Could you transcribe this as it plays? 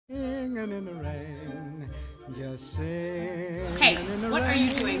singing in the rain, just singing Hey, in the what rain. are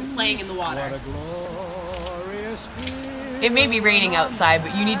you doing playing in the What water? a glorious feeling. It may be raining outside,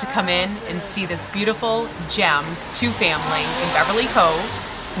 but you need to come in and see this beautiful gem, two-family in Beverly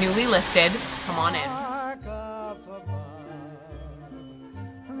Cove, newly listed. Come on in. Dark up above,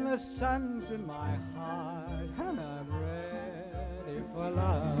 and the sun's in my heart, and I'm ready for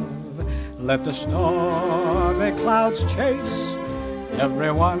love. Let the stormy clouds chase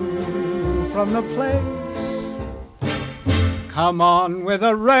everyone from the place. Come on with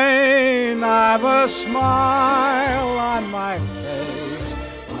the rain, I've a smile on my face.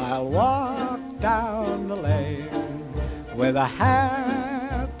 I'll walk down the lane with a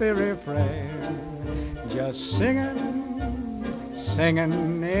happy refrain, just singing,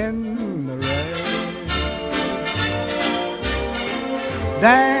 singing in the rain,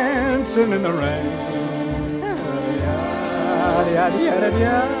 dancing in the rain.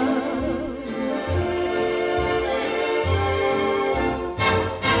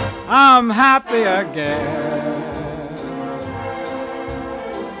 I'm happy again.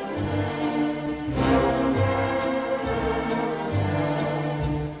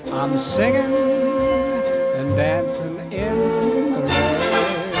 I'm singing and dancing in the rain.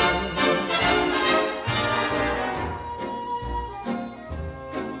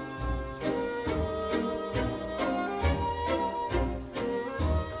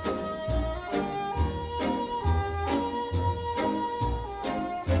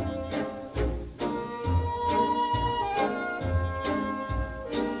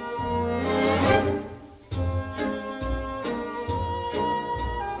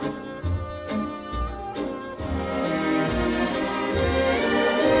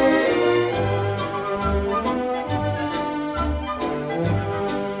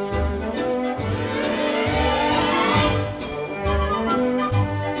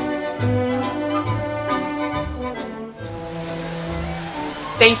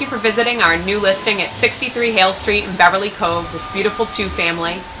 Thank you for visiting our new listing at 63 Hale Street in Beverly Cove, this beautiful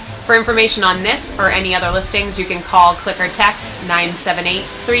two-family. For information on this or any other listings, you can call, click, or text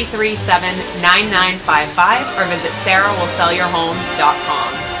 978-337-9955 or visit SarahWillSellYourHome.com.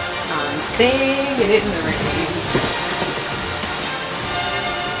 I'm singing in the rain.